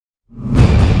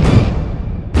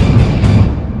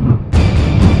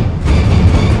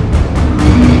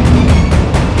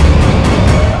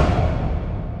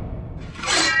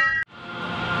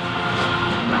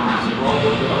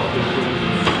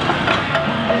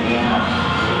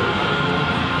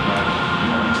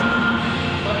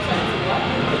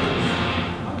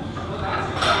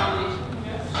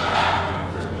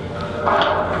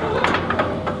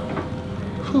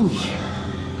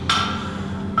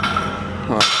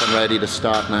getting ready to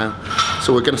start now.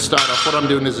 So we're going to start off, what I'm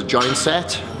doing is a joint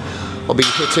set. I'll be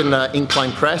hitting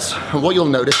incline press, and what you'll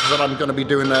notice is that I'm going to be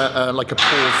doing like a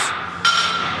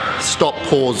pause, stop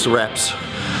pause reps.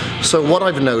 So what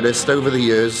I've noticed over the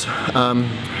years,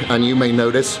 and you may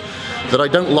notice, that I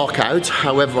don't lock out.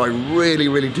 However, I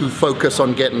really do focus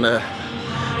on getting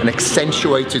an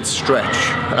accentuated stretch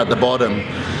at the bottom.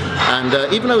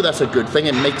 And even though that's a good thing,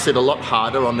 it makes it a lot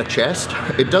harder on the chest.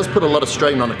 It does put a lot of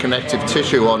strain on the connective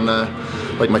tissue on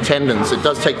like my tendons. It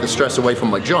does take the stress away from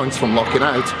my joints from locking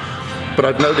out. But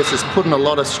I've noticed it's putting a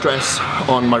lot of stress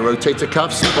on my rotator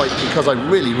cuffs, like, because I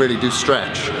really do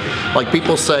stretch. Like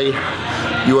people say,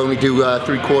 you only do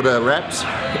 3/4 reps.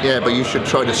 Yeah, but you should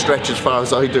try to stretch as far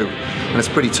as I do. And it's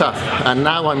pretty tough. And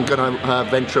now I'm gonna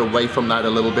venture away from that a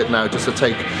little bit now, just to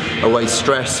take away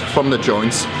stress from the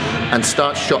joints and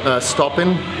start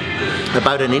stopping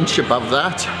about an inch above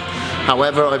that.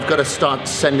 However, I've got to start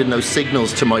sending those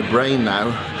signals to my brain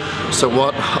now. So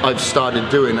what I've started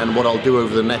doing, and what I'll do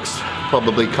over the next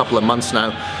probably couple of months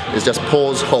now, is just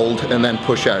pause, hold, and then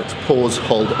push out. Pause,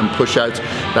 hold, and push out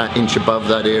that inch above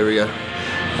that area.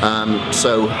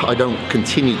 So I don't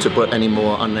continue to put any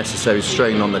more unnecessary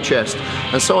strain on the chest.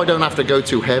 And so I don't have to go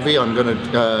too heavy. I'm going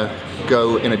to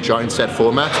go in a giant set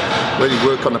format, really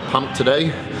work on the pump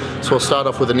today. So I'll start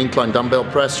off with an incline dumbbell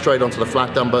press, straight onto the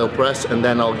flat dumbbell press, and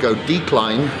then I'll go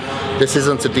decline. This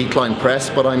isn't a decline press,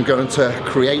 but I'm going to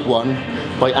create one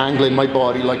by angling my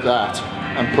body like that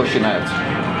and pushing out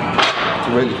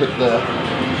to really hit the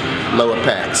lower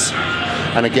pecs.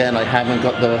 And again, I haven't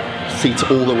got the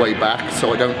feet all the way back,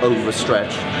 so I don't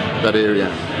overstretch that area.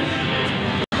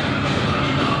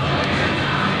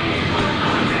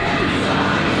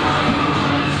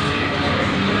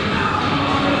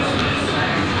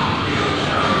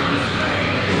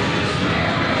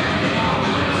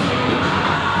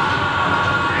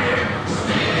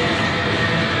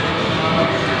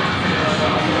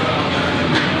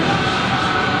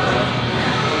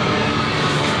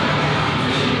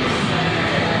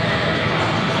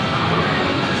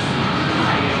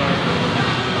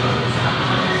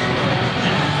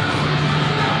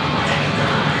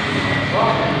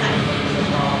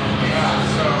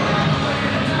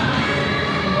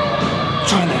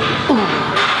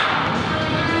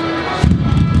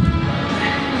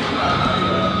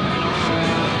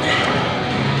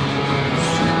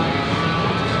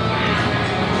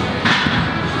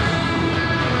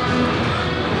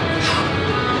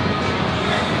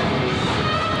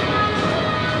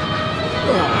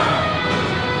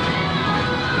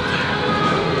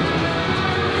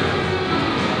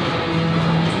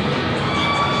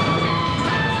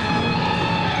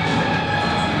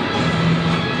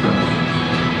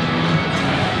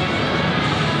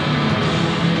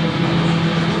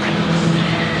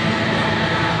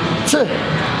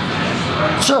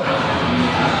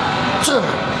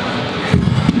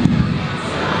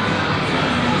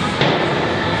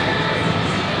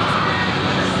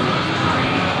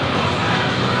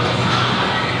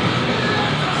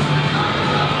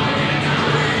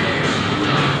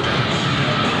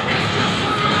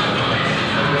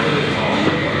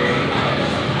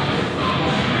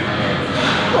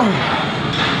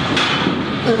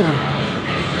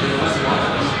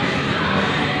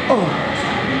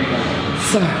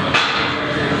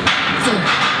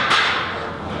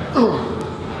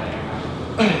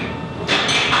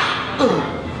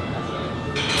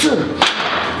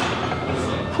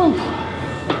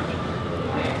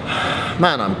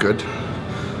 Man, I'm good.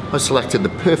 I selected the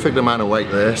perfect amount of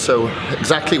weight there, so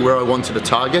exactly where I wanted to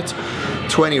target.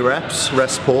 20 reps,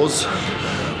 rest pause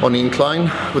on the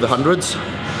incline with the 100s,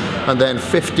 and then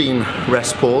 15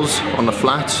 rest pause on the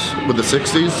flat with the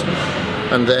 60s,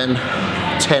 and then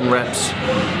 10 reps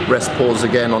rest pause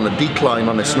again on the decline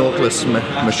on the snorkeless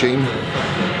machine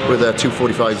with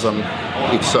 245s on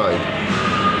each side.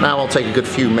 Now I'll take a good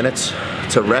few minutes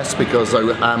to rest because I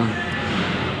am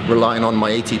relying on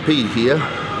my ATP here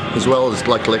as well as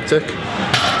glycolytic,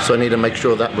 so I need to make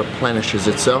sure that replenishes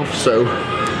itself. So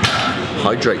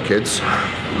hydrate, kids.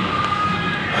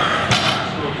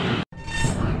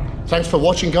 Thanks for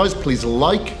watching, guys. Please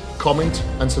like, comment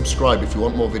and subscribe if you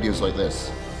want more videos like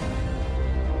this.